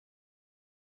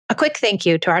quick thank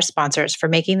you to our sponsors for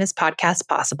making this podcast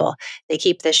possible. They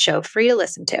keep this show free to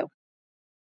listen to.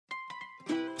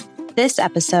 This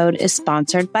episode is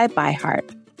sponsored by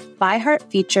ByHeart. ByHeart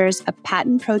features a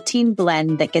patent protein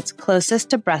blend that gets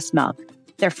closest to breast milk.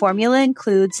 Their formula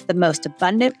includes the most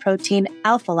abundant protein,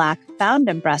 Alpha-Lac, found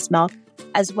in breast milk,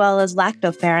 as well as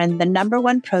lactoferrin, the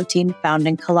 #1 protein found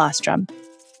in colostrum.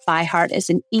 ByHeart is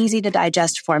an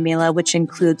easy-to-digest formula which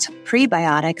includes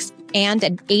prebiotics and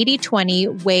an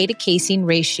 80-20 whey to casein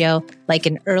ratio like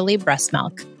in early breast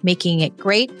milk, making it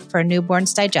great for a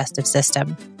newborn's digestive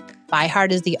system.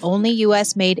 ByHeart is the only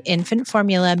U.S.-made infant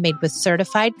formula made with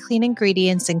certified clean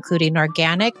ingredients, including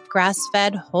organic,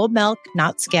 grass-fed, whole milk,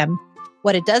 not skim.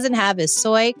 What it doesn't have is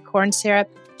soy, corn syrup,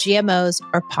 GMOs,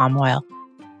 or palm oil.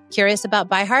 Curious about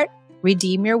ByHeart?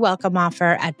 Redeem your welcome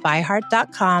offer at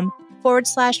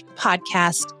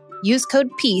byheart.com/podcast. Use code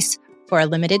PEACE for a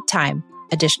limited time.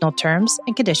 Additional terms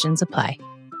and conditions apply.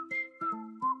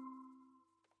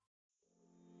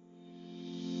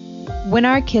 When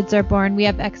our kids are born, we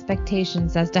have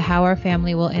expectations as to how our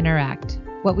family will interact.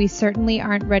 What we certainly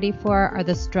aren't ready for are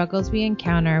the struggles we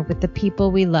encounter with the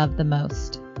people we love the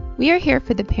most. We are here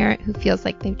for the parent who feels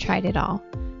like they've tried it all,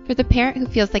 for the parent who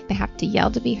feels like they have to yell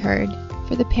to be heard,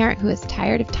 for the parent who is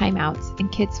tired of timeouts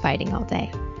and kids fighting all day.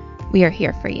 We are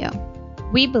here for you.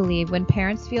 We believe when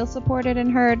parents feel supported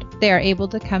and heard, they are able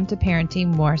to come to parenting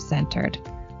more centered.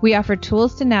 We offer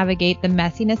tools to navigate the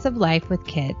messiness of life with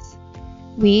kids.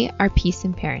 We are Peace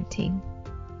in Parenting.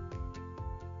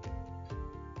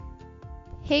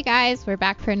 Hey guys, we're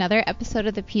back for another episode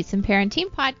of the Peace in Parenting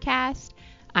podcast.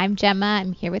 I'm Gemma.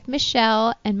 I'm here with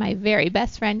Michelle and my very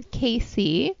best friend,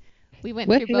 Casey. We went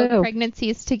through both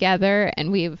pregnancies together and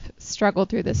we've struggled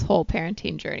through this whole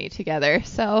parenting journey together.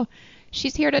 So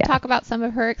she's here to talk about some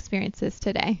of her experiences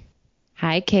today.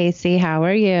 Hi, Casey. How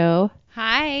are you?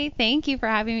 Hi. Thank you for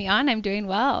having me on. I'm doing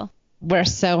well. We're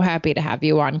so happy to have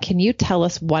you on. Can you tell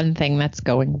us one thing that's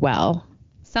going well?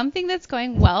 Something that's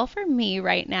going well for me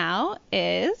right now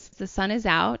is the sun is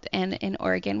out, and in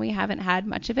Oregon we haven't had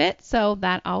much of it, so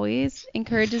that always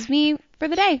encourages me for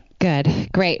the day. Good.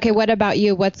 Great. Okay, what about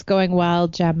you? What's going well,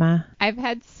 Gemma? I've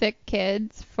had sick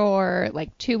kids for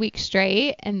like 2 weeks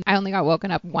straight, and I only got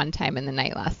woken up one time in the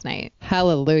night last night.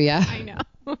 Hallelujah. I know.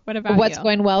 What about What's you?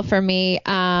 going well for me?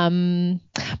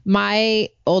 My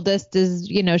oldest is,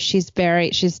 she's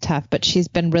tough, but she's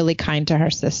been really kind to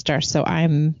her sister. So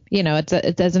I'm,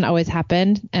 it doesn't always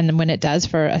happen. And when it does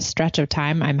for a stretch of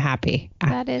time, I'm happy.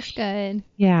 That is good.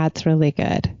 Yeah, it's really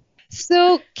good.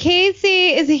 So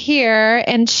Casey is here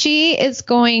and she is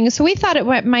so we thought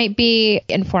it might be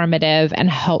informative and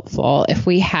helpful if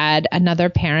we had another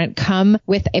parent come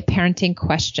with a parenting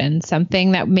question,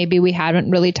 something that maybe we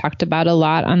haven't really talked about a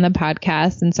lot on the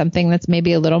podcast and something that's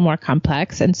maybe a little more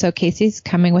complex. And so Casey's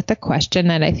coming with a question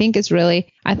that I think it's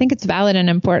valid and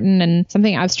important and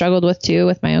something I've struggled with too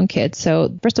with my own kids.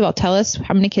 So first of all, tell us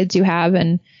how many kids you have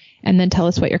and then tell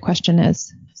us what your question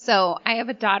is. So I have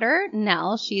a daughter,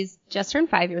 Nell. She's just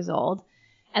turned 5 years old.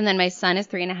 And then my son is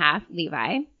 3.5,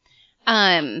 Levi.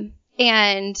 And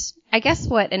I guess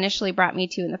what initially brought me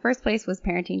to in the first place was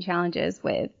parenting challenges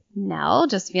with Nell,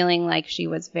 just feeling like she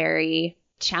was very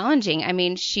challenging. I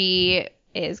mean, she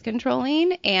is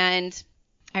controlling. And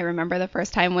I remember the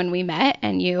first time when we met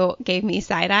and you gave me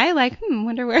side eye, like,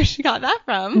 wonder where she got that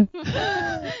from.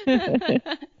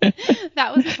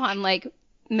 That was upon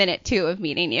minute 2 of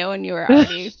meeting you and you were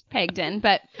already pegged in.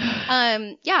 But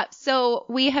so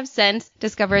we have since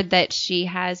discovered that she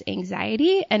has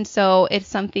anxiety. And so it's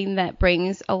something that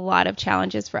brings a lot of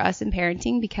challenges for us in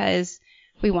parenting because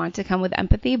we want to come with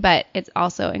empathy, but it's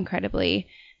also incredibly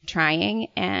trying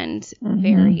and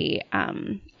very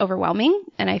overwhelming.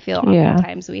 And I feel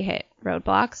oftentimes we hit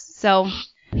roadblocks. So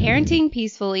parenting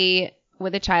peacefully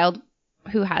with a child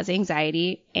who has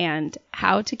anxiety and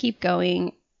how to keep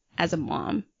going as a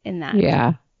mom in that.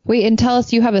 Yeah. Wait, and tell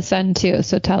us, you have a son too,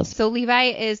 so tell us. So Levi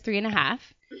is 3.5.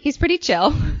 He's pretty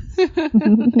chill.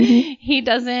 He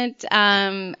doesn't,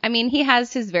 he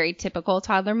has his very typical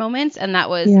toddler moments, and it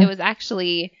was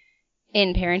actually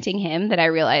in parenting him that I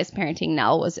realized parenting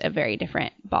Nell was a very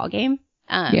different ballgame.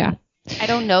 I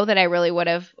don't know that I really would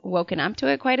have woken up to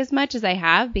it quite as much as I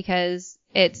have because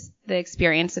it's the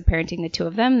experience of parenting the two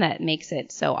of them that makes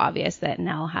it so obvious that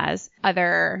Nell has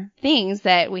other things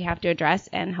that we have to address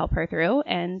and help her through.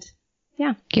 And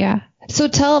yeah. So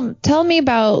tell me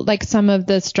about some of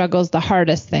the struggles, the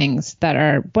hardest things what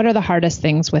are the hardest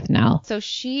things with Nell? So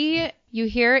you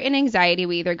hear in anxiety,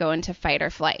 we either go into fight or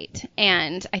flight.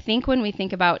 And I think when we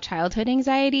think about childhood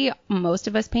anxiety, most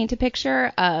of us paint a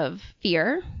picture of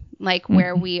fear,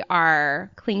 where we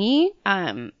are clingy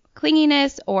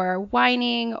clinginess or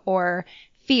whining or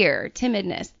fear,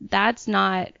 timidness. That's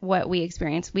not what we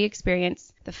experience. We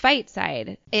experience the fight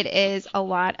side. It is a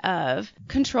lot of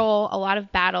control, a lot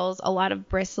of battles, a lot of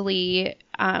bristly,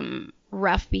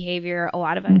 rough behavior, a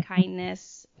lot of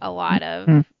unkindness, a lot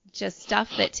of just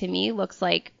stuff that to me looks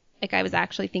like I was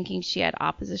actually thinking she had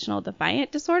oppositional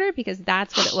defiant disorder, because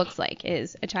that's what it looks like,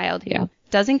 is a child who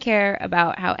doesn't care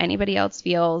about how anybody else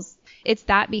feels. It's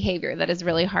that behavior that is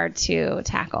really hard to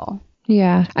tackle.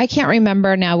 Yeah. I can't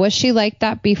remember now. Was she like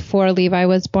that before Levi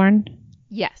was born?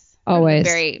 Yes. Always.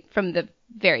 From the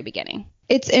very beginning.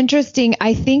 It's interesting.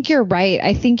 I think you're right.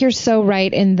 I think you're so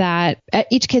right in that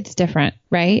each kid's different,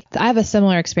 right? I have a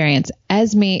similar experience.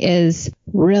 Esme is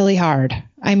really hard.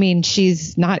 I mean,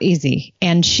 she's not easy.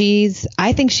 And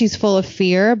I think she's full of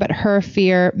fear, but her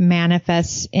fear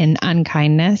manifests in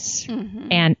unkindness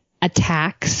and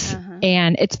attacks.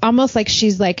 And it's almost like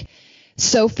she's like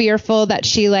so fearful that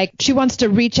she wants to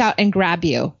reach out and grab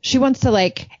you. She wants to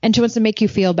and she wants to make you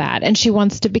feel bad. And she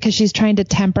wants to, because she's trying to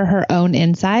temper her own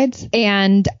insides.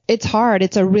 And it's hard.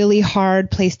 It's a really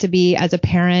hard place to be as a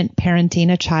parent,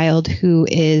 parenting a child who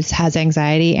has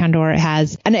anxiety and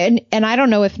I don't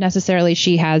know if necessarily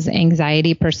she has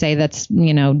anxiety per se that's,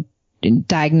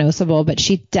 diagnosable, but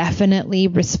she definitely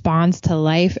responds to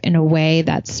life in a way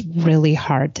that's really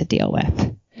hard to deal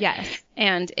with. Yes.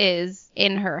 And is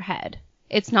in her head.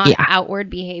 It's not outward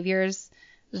behaviors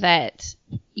that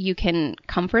you can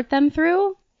comfort them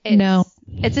through.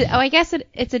 I guess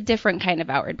it's a different kind of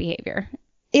outward behavior.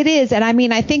 It is. And I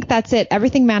mean, I think that's it.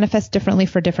 Everything manifests differently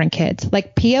for different kids.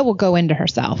 Like Pia will go into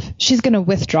herself. She's going to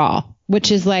withdraw,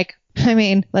 which is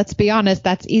let's be honest,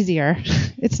 that's easier.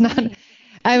 It's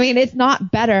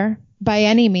not better by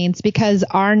any means, because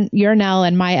your Nell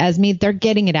and my Esme, they're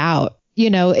getting it out.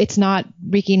 It's not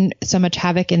wreaking so much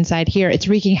havoc inside here. It's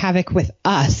wreaking havoc with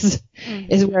us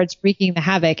is where it's wreaking the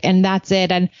havoc. And that's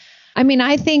it. And I mean,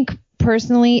 I think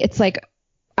personally, it's I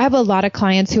have a lot of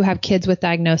clients who have kids with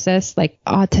diagnosis like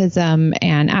autism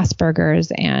and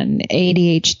Asperger's and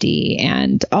ADHD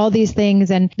and all these things.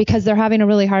 And because they're having a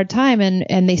really hard time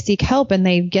and they seek help and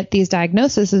they get these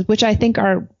diagnoses, which I think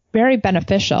are very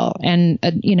beneficial. And,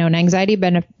 an anxiety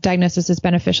diagnosis is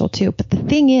beneficial too. But the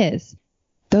thing is,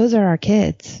 those are our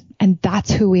kids, and that's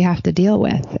who we have to deal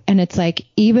with. And it's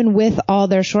even with all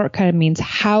their shortcomings,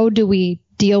 how do we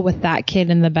deal with that kid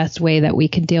in the best way that we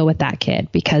can deal with that kid?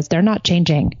 Because they're not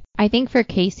changing. I think for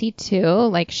Casey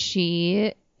too,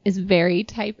 she is very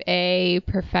type A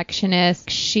perfectionist.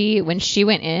 When she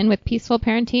went in with peaceful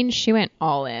parenting, she went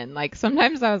all in.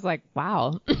 Sometimes I was like,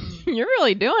 wow, you're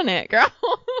really doing it, girl.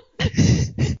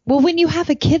 Well, when you have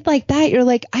a kid like that, you're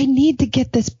like, I need to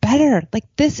get this better.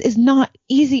 This is not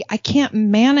easy. I can't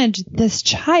manage this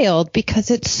child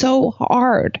because it's so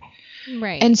hard.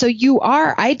 Right. And so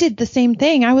I did the same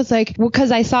thing. I was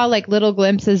because I saw little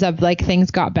glimpses of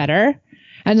things got better.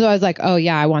 And so I was like, oh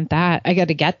yeah, I want that. I got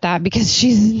to get that because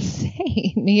she's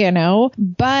insane,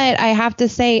 But I have to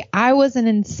say, I was an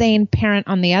insane parent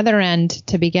on the other end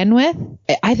to begin with.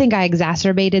 I think I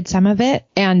exacerbated some of it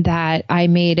and that I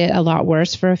made it a lot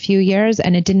worse for a few years,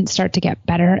 and it didn't start to get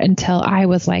better until I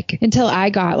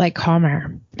got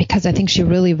calmer, because I think she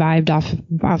really vibed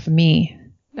off of me.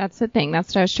 That's the thing.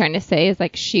 That's what I was trying to say is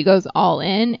she goes all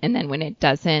in, and then when it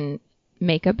doesn't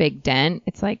make a big dent,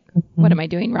 it's what am I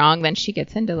doing wrong? Then she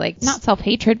gets into not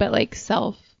self-hatred, but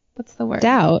what's the word?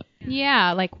 Doubt.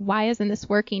 Yeah. Why isn't this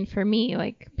working for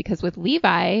me? Because with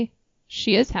Levi,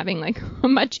 she is having a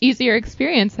much easier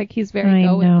experience. He's very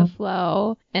with the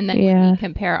flow. And then when we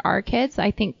compare our kids,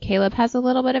 I think Caleb has a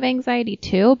little bit of anxiety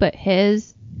too, but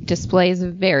his displays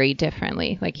very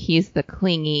differently. He's the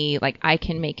clingy, I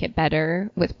can make it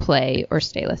better with play or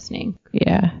stay listening.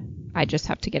 Yeah. I just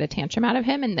have to get a tantrum out of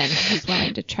him, and then he's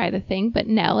willing to try the thing. But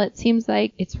Nell, it seems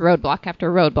like it's roadblock after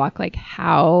roadblock.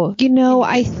 How?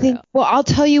 I think, I'll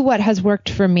tell you what has worked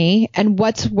for me. And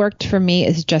what's worked for me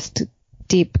is just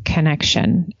deep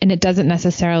connection. And it doesn't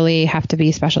necessarily have to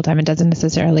be special time. It doesn't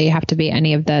necessarily have to be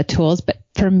any of the tools. But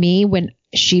for me, when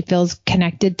she feels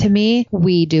connected to me,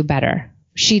 we do better.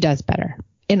 She does better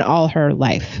in all her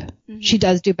life. She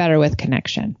does do better with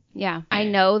connection. Yeah. I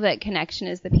know that connection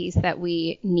is the piece that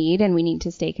we need and we need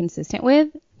to stay consistent with.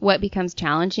 What becomes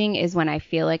challenging is when I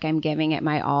feel like I'm giving it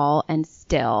my all and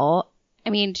still,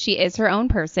 she is her own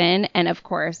person. And of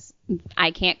course,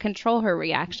 I can't control her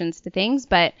reactions to things,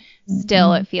 but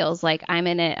still it feels like I'm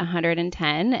in it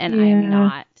 110 and I'm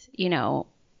not,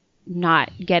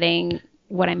 not getting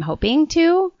what I'm hoping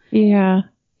to. Yeah.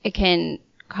 It can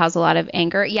cause a lot of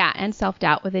anger. Yeah. And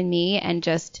self-doubt within me, and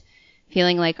just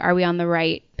feeling are we on the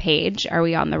right page? Are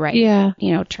we on the right,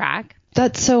 track?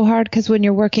 That's so hard because when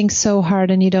you're working so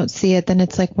hard and you don't see it, then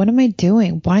it's like, what am I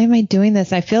doing? Why am I doing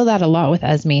this? I feel that a lot with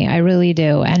Esme. I really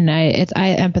do. And I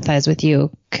empathize with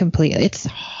you completely. It's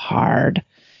hard.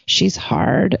 She's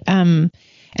hard. And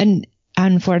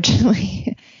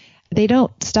unfortunately, they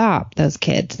don't stop, those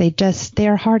kids.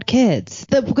 They're hard kids.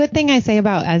 The good thing I say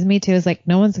about Esme too is like,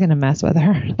 no one's going to mess with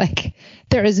her. Like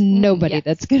there is nobody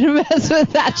that's going to mess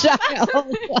with that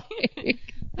child.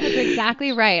 That's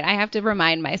exactly right. I have to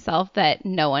remind myself that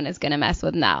no one is going to mess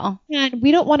with Nell. And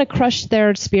we don't want to crush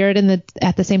their spirit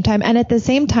at the same time. And at the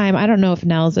same time, I don't know if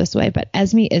Nell's this way, but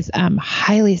Esme is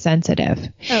highly sensitive.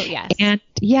 Oh, yes.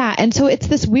 And so it's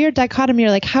this weird dichotomy.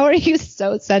 You're like, how are you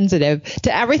so sensitive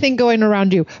to everything going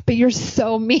around you, but you're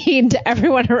so mean to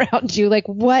everyone around you? Like,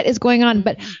 what is going on?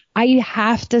 But I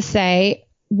have to say,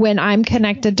 when I'm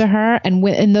connected to her and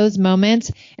in those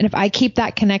moments, and if I keep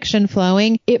that connection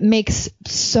flowing, it makes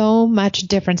so much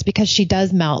difference because she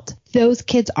does melt. Those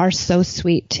kids are so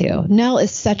sweet too. Nell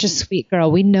is such a sweet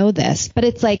girl. We know this, but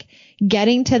it's like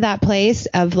getting to that place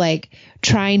of like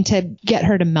trying to get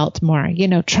her to melt more,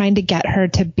 trying to get her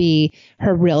to be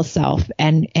her real self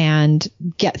and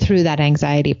get through that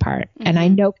anxiety part. Mm-hmm. And I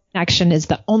know connection is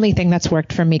the only thing that's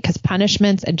worked for me because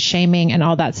punishments and shaming and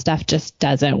all that stuff just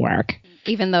doesn't work.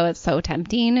 Even though it's so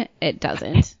tempting, it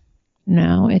doesn't.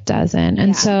 No, it doesn't.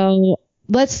 And so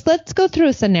let's go through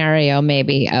a scenario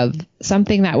maybe of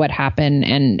something that would happen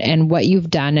and what you've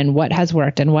done and what has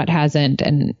worked and what hasn't.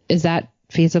 And is that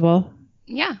feasible?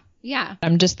 Yeah. Yeah.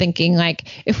 I'm just thinking like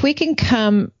if we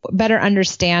can better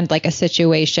understand like a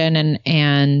situation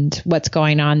and what's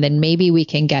going on, then maybe we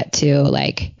can get to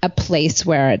like a place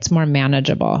where it's more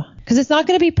manageable. Because it's not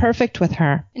going to be perfect with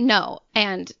her. No.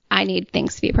 And I need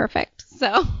things to be perfect.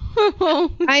 So,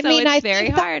 it's very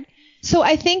hard. So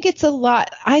I think it's a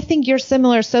lot. I think you're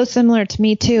so similar to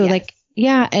me too. Yes. Like,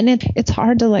 yeah. And it's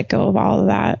hard to let go of all of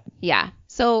that. Yeah.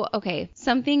 So, okay.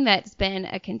 Something that's been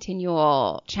a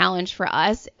continual challenge for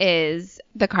us is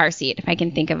the car seat. If I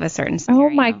can think of a certain scenario. Oh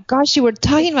my gosh. You were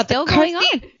talking about the car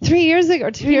seat 3 years ago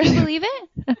or 2 years ago. Can you believe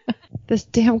it? This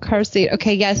damn car seat.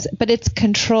 Okay, yes, but it's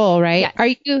control, right? Yes. Are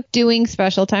you doing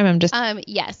special time?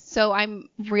 Yes. So I've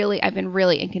been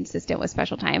really inconsistent with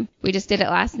special time. We just did it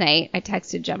last night. I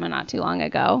texted Gemma not too long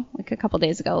ago, like a couple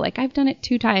days ago, like I've done it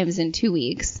 2 times in 2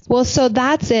 weeks. Well, so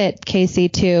that's it, Casey,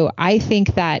 too. I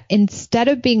think that instead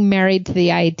of being married to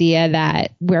the idea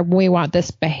that we want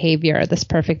this behavior, this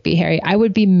perfect behavior, I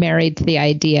would be married to the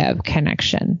idea of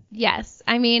connection. Yes.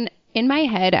 I mean, in my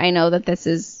head, I know that this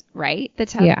is right. The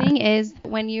tough thing is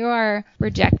when you are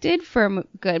rejected for a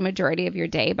good majority of your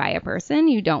day by a person,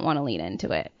 you don't want to lean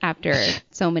into it after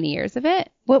so many years of it.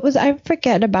 I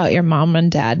forget about your mom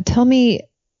and dad. Tell me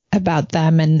about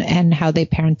them and how they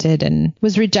parented, and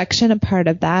was rejection a part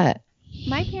of that?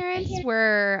 My parents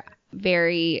were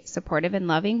very supportive and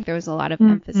loving. There was a lot of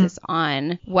emphasis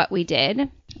on what we did,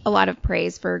 a lot of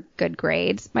praise for good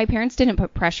grades. My parents didn't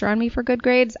put pressure on me for good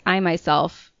grades. I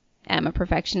myself am a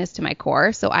perfectionist to my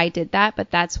core, so I did that, but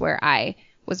that's where I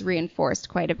was reinforced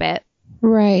quite a bit.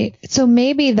 Right. So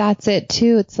maybe that's it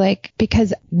too. It's like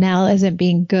because Nell isn't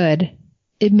being good,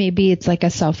 it's like a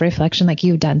self-reflection, like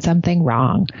you've done something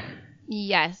wrong.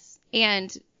 Yes.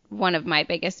 And one of my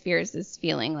biggest fears is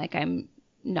feeling like I'm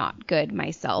not good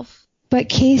myself. But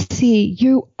Casey,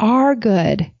 you are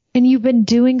good, and you've been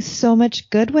doing so much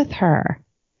good with her.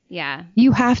 Yeah.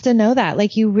 You have to know that.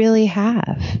 Like you really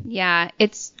have. Yeah.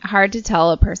 It's hard to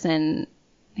tell a person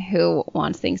who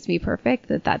wants things to be perfect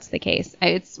that that's the case.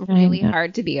 It's really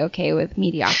hard to be okay with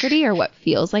mediocrity or what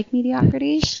feels like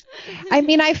mediocrity. I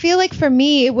mean, I feel like for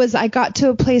me, I got to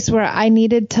a place where I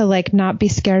needed to like not be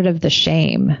scared of the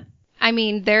shame. I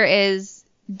mean, there is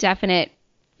definite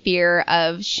fear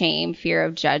of shame, fear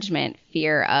of judgment,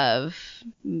 fear of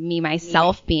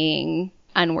myself being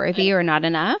unworthy or not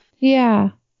enough. Yeah.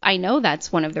 I know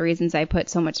that's one of the reasons I put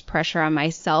so much pressure on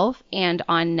myself and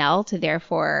on Nell to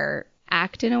therefore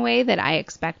act in a way that I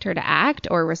expect her to act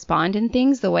or respond in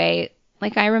things the way,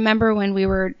 like I remember when we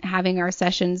were having our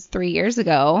sessions 3 years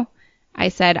ago, I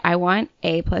said, I want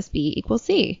A plus B equals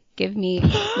C. Give me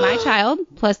my child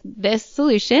plus this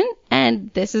solution. And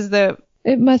this is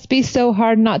it must be so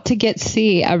hard not to get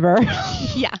C ever.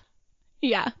 Yeah.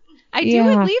 Yeah. I do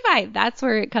with Levi. That's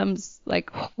where it comes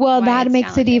like. Well, that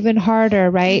makes it even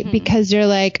harder, right? Mm-hmm. Because you're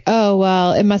like, oh,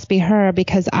 well, it must be her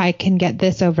because I can get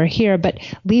this over here. But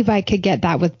Levi could get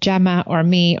that with Gemma or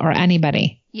me or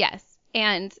anybody. Yes.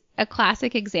 And a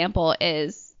classic example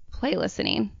is play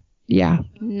listening. Yeah.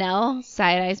 Nell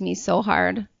side-eyes me so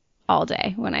hard all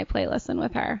day when I play listen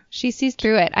with her. She sees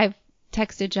through it. I've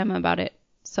texted Gemma about it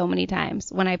so many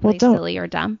times when I play silly or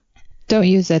dumb. Don't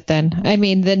use it then. I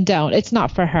mean, then don't. It's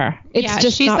not for her. It's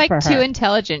just she's not like for her. too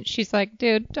intelligent. She's like,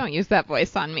 dude, don't use that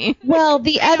voice on me. Well,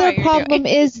 the other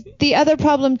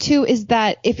problem too is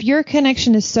that if your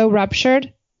connection is so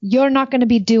ruptured, you're not going to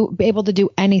be able to do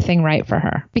anything right for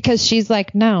her because she's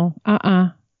like, no,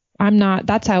 I'm not.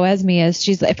 That's how Esme is.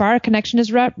 She's if our connection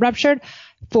is ruptured,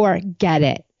 forget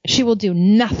it. She will do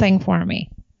nothing for me.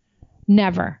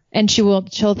 Never. And she'll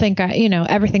think,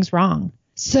 everything's wrong.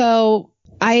 So,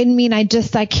 I mean, I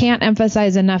can't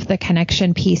emphasize enough the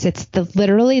connection piece. It's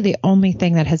literally the only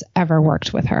thing that has ever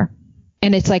worked with her.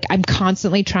 And it's like, I'm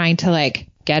constantly trying to like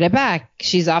get it back.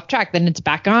 She's off track. Then it's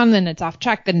back on. Then it's off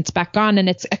track. Then it's back on. And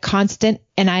it's a constant.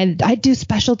 And I do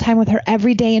special time with her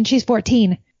every day. And she's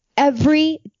 14.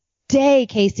 Every day,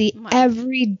 Casey.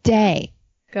 Every day.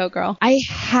 Go, girl. I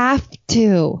have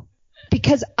to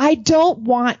because I don't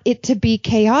want it to be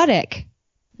chaotic.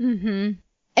 Mm-hmm.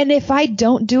 And if I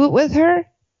don't do it with her,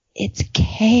 it's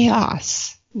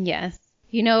chaos. Yes.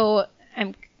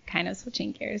 I'm kind of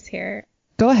switching gears here.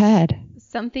 Go ahead.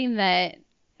 Something that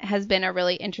has been a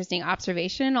really interesting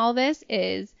observation in all this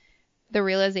is the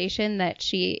realization that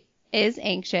she is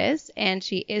anxious and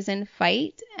she is in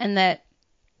fight and that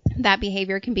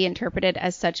behavior can be interpreted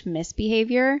as such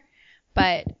misbehavior.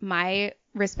 But my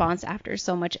response after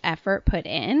so much effort put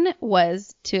in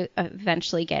was to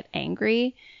eventually get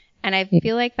angry. And I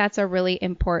feel like that's a really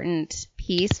important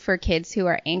piece for kids who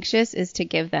are anxious is to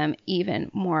give them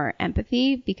even more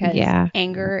empathy because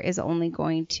anger is only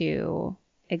going to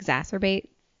exacerbate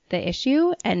the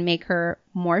issue and make her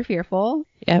more fearful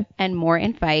and more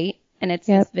in fight. And it's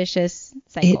this vicious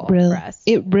cycle for us.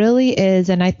 It really is.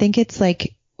 And I think it's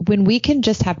like when we can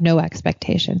just have no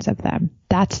expectations of them,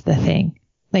 that's the thing.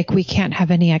 Like we can't have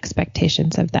any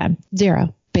expectations of them.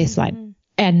 Zero baseline. Mm-hmm.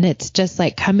 And it's just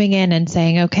like coming in and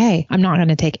saying, okay, I'm not going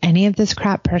to take any of this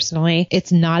crap personally.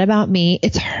 It's not about me.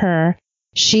 It's her.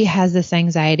 She has this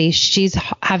anxiety. She's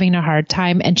having a hard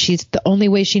time. And the only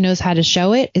way she knows how to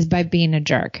show it is by being a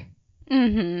jerk.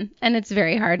 Mm-hmm. And it's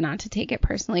very hard not to take it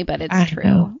personally, but it's true.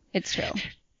 Know. It's true.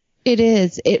 It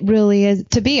is. It really is.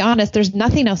 To be honest, there's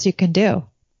nothing else you can do.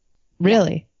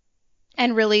 Really. Yeah.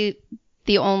 And really,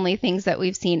 the only things that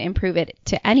we've seen improve it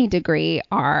to any degree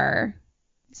are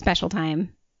special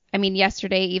time. I mean,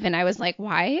 yesterday even I was like,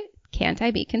 why can't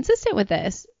I be consistent with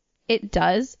this? It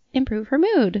does improve her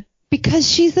mood. Because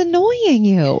she's annoying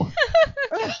you.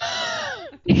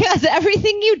 Because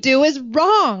everything you do is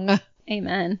wrong.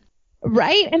 Amen.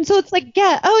 Right? And so it's like,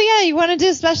 you want to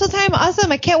do special time?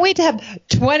 Awesome. I can't wait to have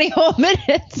 20 whole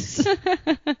minutes.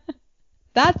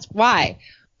 That's why.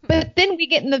 But then we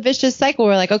get in the vicious cycle.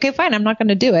 We're like, okay, fine. I'm not going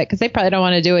to do it because they probably don't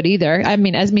want to do it either. I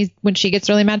mean, Esme, when she gets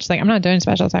really mad, she's like, I'm not doing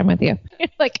special time with you.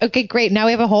 Like, okay, great. Now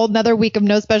we have a whole another week of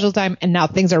no special time. And now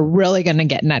things are really going to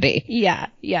get nutty. Yeah.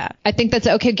 Yeah. I think that's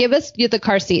okay. Give us the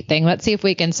car seat thing. Let's see if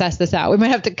we can suss this out. We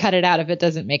might have to cut it out if it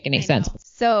doesn't make any sense.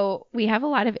 So we have a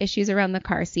lot of issues around the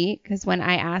car seat because when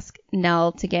I ask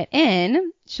Nell to get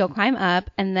in, she'll climb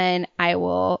up and then I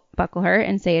will buckle her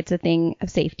and say it's a thing of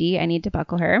safety. I need to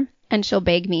buckle her. And she'll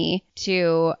beg me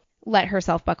to let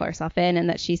herself buckle herself in and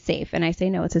that she's safe. And I say,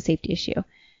 no, it's a safety issue.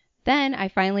 Then I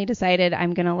finally decided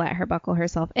I'm going to let her buckle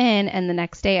herself in. And the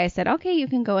next day I said, okay, you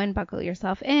can go and buckle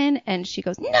yourself in. And she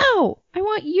goes, no, I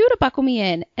want you to buckle me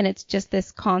in. And it's just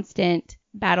this constant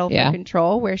battle for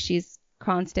control where she's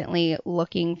constantly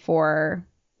looking for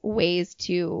ways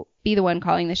to be the one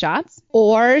calling the shots.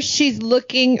 Or she's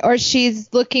looking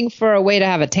for a way to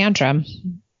have a tantrum.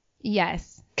 Yes.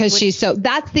 Because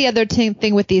that's the other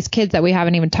thing with these kids that we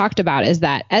haven't even talked about is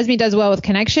that Esme does well with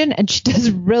connection and she does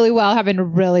really well having a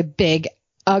really big,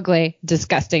 ugly,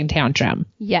 disgusting tantrum.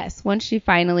 Yes. Once she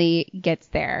finally gets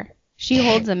there, she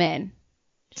holds them in.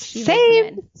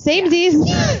 Same season.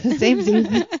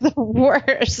 It's the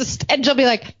worst. And she'll be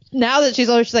like, now that she's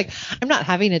older, she's like, I'm not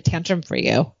having a tantrum for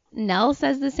you. Nell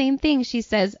says the same thing. She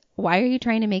says, why are you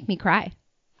trying to make me cry?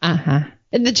 Uh-huh.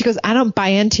 And then she goes, I don't buy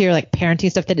into your like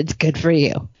parenting stuff that it's good for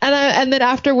you. And then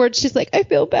afterwards she's like, I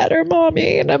feel better,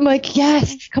 mommy. And I'm like,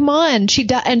 yes, come on. She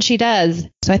does.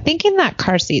 So I think in that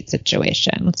car seat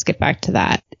situation, let's get back to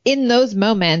that. In those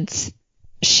moments,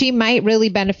 she might really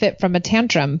benefit from a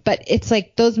tantrum, but it's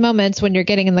like those moments when you're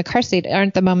getting in the car seat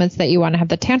aren't the moments that you want to have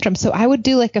the tantrum. So I would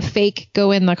do like a fake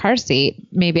go in the car seat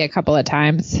maybe a couple of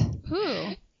times.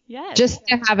 Yes. Just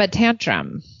to have a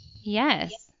tantrum.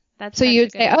 Yes. So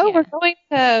you'd say, oh, we're going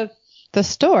to the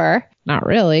store. Not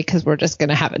really, because we're just going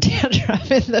to have a tantrum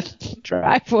in the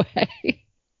driveway.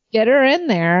 Get her in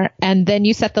there, and then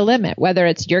you set the limit, whether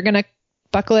it's you're going to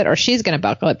buckle it or she's going to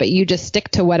buckle it, but you just stick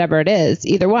to whatever it is.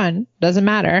 Either one doesn't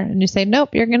matter. And you say,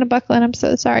 nope, you're going to buckle it. I'm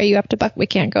so sorry. You have to buckle. We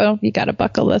can't go. You got to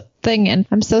buckle the thing. And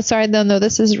I'm so sorry though. No,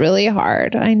 this is really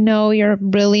hard. I know you're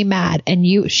really mad. And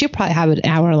she'll probably have an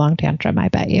hour-long tantrum. I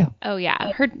bet you. Oh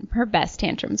yeah. Her best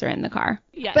tantrums are in the car.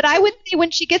 Yeah. But I would say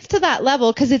when she gets to that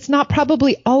level, because it's not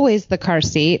probably always the car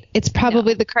seat. It's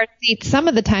probably the car seat some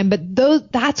of the time, but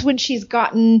that's when she's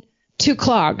gotten too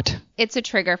clogged. It's a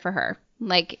trigger for her.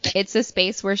 Like, it's a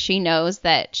space where she knows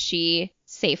that she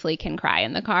safely can cry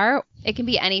in the car. It can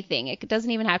be anything. It doesn't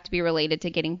even have to be related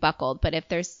to getting buckled. But if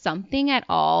there's something at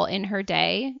all in her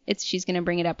day, she's going to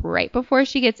bring it up right before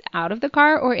she gets out of the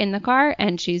car or in the car,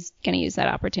 and she's going to use that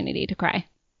opportunity to cry.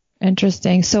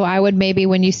 Interesting. So I would maybe,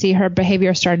 when you see her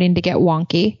behavior starting to get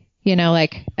wonky,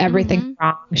 like everything's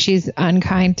wrong, she's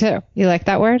unkind too. You like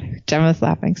that word? Gemma's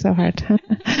laughing so hard.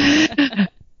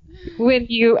 When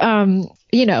you,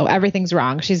 everything's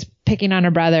wrong. She's picking on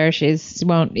her brother. She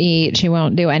won't eat. She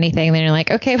won't do anything. Then you're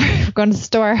like, okay, we're going to the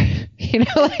store.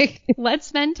 Let's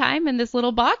spend time in this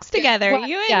little box together,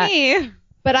 you and me.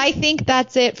 But I think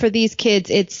that's it for these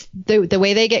kids. It's the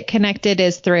way they get connected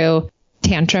is through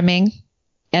tantruming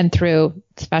and through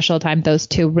special time. Those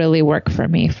two really work for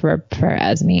me for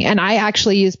Esme. And I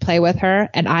actually use play with her,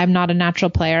 and I'm not a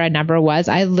natural player. I never was.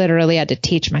 I literally had to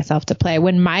teach myself to play.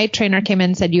 When my trainer came in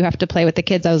and said, you have to play with the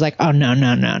kids, I was like, oh, no.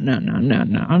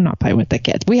 I'm not playing with the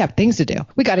kids. We have things to do.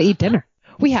 We got to eat dinner.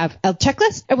 We have a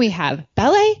checklist, and we have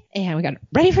ballet, and we got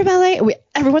ready for ballet.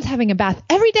 Everyone's having a bath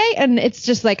every day. And it's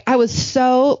just like, I was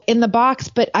so in the box,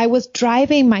 but I was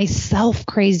driving myself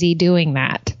crazy doing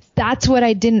that. That's what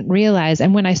I didn't realize.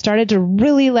 And when I started to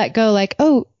really let go, like,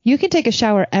 oh, you can take a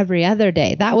shower every other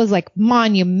day. That was like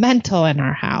monumental in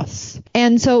our house.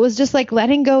 And so it was just like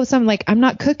letting go of some, like, I'm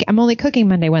not cooking. I'm only cooking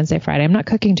Monday, Wednesday, Friday. I'm not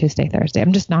cooking Tuesday, Thursday.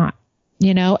 I'm just not,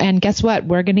 and guess what?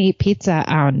 We're going to eat pizza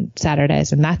on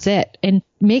Saturdays, and that's it. And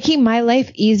making my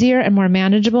life easier and more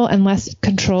manageable and less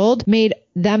controlled made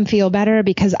them feel better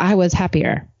because I was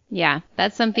happier. Yeah,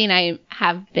 that's something I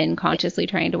have been consciously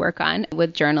trying to work on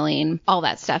with journaling. All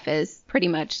that stuff is pretty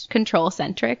much control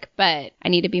centric, but I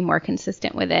need to be more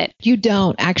consistent with it. You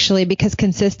don't actually, because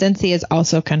consistency is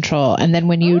also control. And then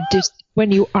when you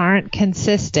aren't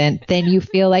consistent, then you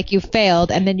feel like you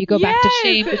failed, and then you go back to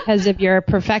shame because of your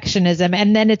perfectionism.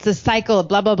 And then it's a cycle of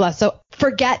blah, blah, blah. So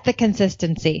forget the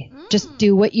consistency. Just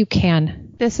do what you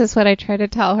can. This is what I try to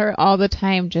tell her all the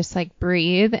time. Just like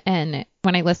breathe. And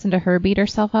when I listen to her beat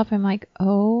herself up, I'm like,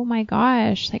 oh my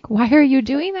gosh, like, why are you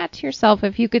doing that to yourself?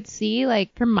 If you could see,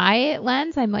 like, from my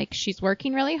lens, I'm like, she's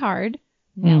working really hard.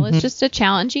 Nell is just a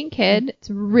challenging kid. It's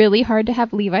really hard to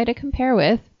have Levi to compare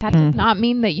with. That does not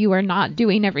mean that you are not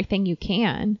doing everything you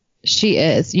can. She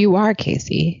is. You are,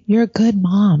 Casey. You're a good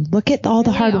mom. Look at all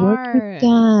the hard work you've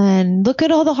done. Look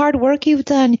at all the hard work you've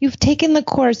done. You've taken the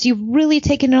course. You've really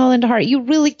taken it all into heart. You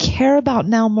really care about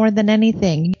Nell more than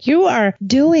anything. You are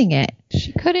doing it.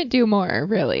 She couldn't do more,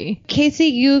 really. Casey,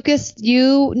 you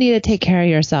need to take care of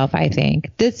yourself, I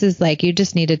think. This is like, you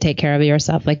just need to take care of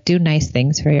yourself. Like, do nice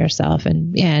things for yourself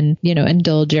and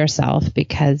indulge yourself,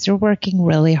 because you're working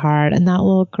really hard. And that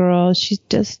little girl, she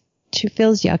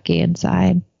feels yucky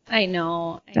inside. I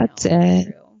know. That's it.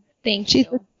 True. Thank She's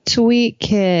you. a sweet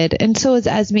kid. And so is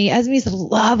Esme. Esme's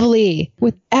lovely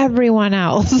with everyone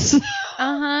else.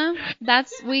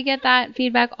 We get that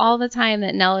feedback all the time,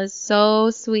 that Nell is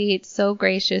so sweet, so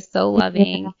gracious, so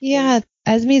loving. Yeah.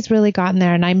 Esme's really gotten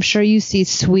there. And I'm sure you see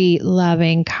sweet,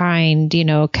 loving, kind,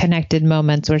 connected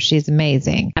moments where she's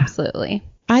amazing. Absolutely.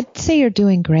 I'd say you're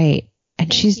doing great.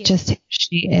 And she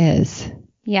is.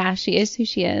 Yeah, she is who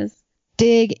she is.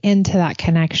 Dig into that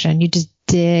connection. You just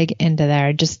dig into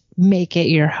there. Just make it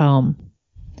your home.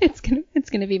 It's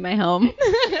gonna be my home.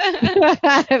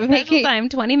 Special time,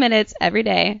 20 minutes every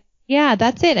day. Yeah,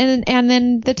 that's it. And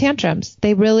then the tantrums.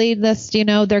 They really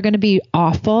they're gonna be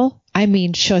awful. I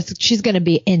mean, she's gonna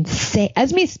be insane.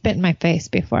 Esme spit in my face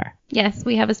before. Yes,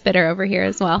 we have a spitter over here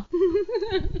as well.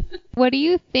 What do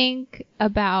you think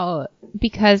about,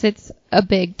 because it's a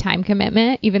big time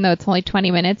commitment, even though it's only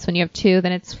 20 minutes, when you have two,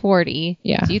 then it's 40.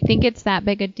 Yeah. Do you think it's that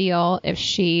big a deal if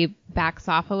she backs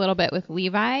off a little bit with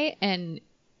Levi and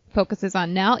focuses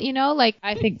on Nell,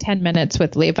 I think 10 minutes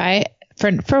with Levi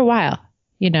for a while,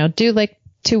 do like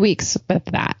 2 weeks with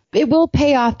that. It will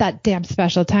pay off that damn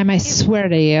special time. I swear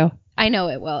to you. I know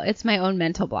it will. It's my own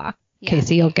mental block. Yeah.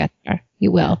 Casey, you'll get there.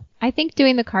 You will. I think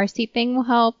doing the car seat thing will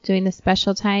help, doing the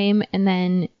special time, and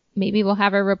then maybe we'll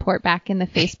have a report back in the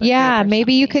Facebook. Yeah,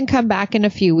 maybe you can come back in a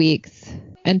few weeks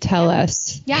and tell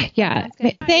us. Yeah.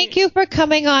 Thank you for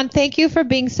coming on. Thank you for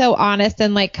being so honest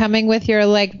and like coming with your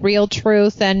like real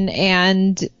truth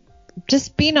and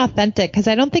just being authentic, because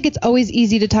I don't think it's always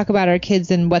easy to talk about our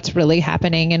kids and what's really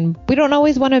happening. And we don't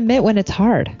always want to admit when it's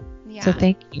hard. Yeah. So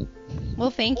thank you.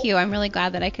 Well, thank you. I'm really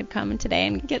glad that I could come today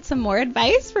and get some more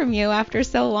advice from you after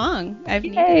so long. I've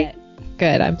needed it.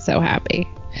 Good. I'm so happy.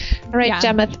 All right,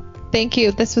 Gemma, thank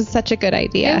you. This was such a good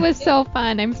idea. It was so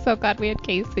fun. I'm so glad we had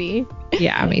Casey.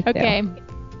 Yeah, me too.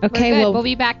 Okay, well, we'll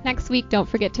be back next week. Don't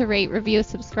forget to rate, review,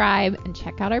 subscribe, and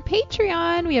check out our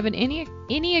Patreon. We have an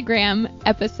Enneagram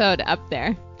episode up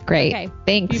there. Great. Okay,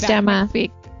 thanks, Gemma. Next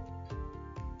week.